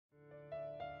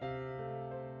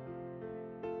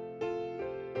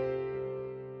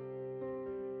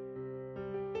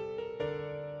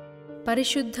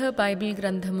పరిశుద్ధ బైబిల్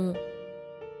గ్రంథము,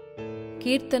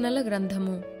 కీర్తనల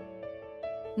గ్రంథము,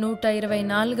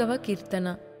 124వ కీర్తన.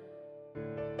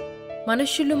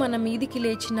 మనుష్యులు మన మీదికి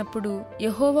లేచినప్పుడు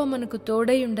యెహోవా మనకు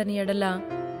తోడైయుండని ఎడల,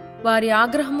 వారి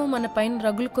ఆగ్రహము మన పైన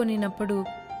రగులుకొనినప్పుడు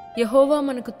యెహోవా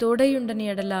మనకు తోడైయుండని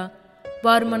ఎడల,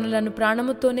 వారు మనలను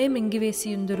ప్రాణముతోనే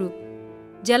మింగివేసియుందురు.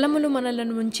 జలములు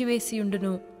మనలను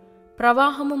ముంచివేసియుండును,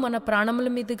 ప్రవాహము మన ప్రాణముల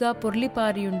మీదుగా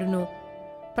పొర్లిపారియుండును.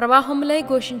 ప్రవాహములై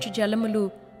ఘోషించు జలములు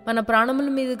మన ప్రాణముల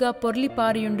మీదుగా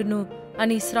పొర్లిపారియుండును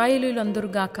అని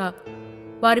ఇశ్రాయేలీయులందురుగాక.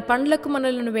 వారి పండ్లకు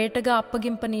మనలను వేటగా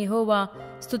అప్పగింపని యెహోవా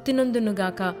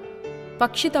స్తుతినందునుగాక.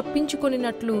 పక్షి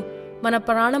తప్పించుకొనినట్లు మన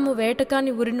ప్రాణము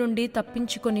వేటకాని ఉరి నుండి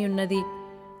తప్పించుకొని ఉన్నది.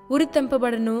 ఉరి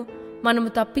తెంపబడను, మనము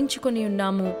తప్పించుకొని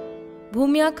ఉన్నాము.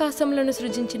 భూమి ఆకాశములను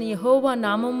సృజించిన యెహోవా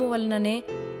నామము వలననే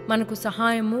మనకు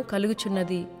సహాయము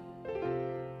కలుగుచున్నది.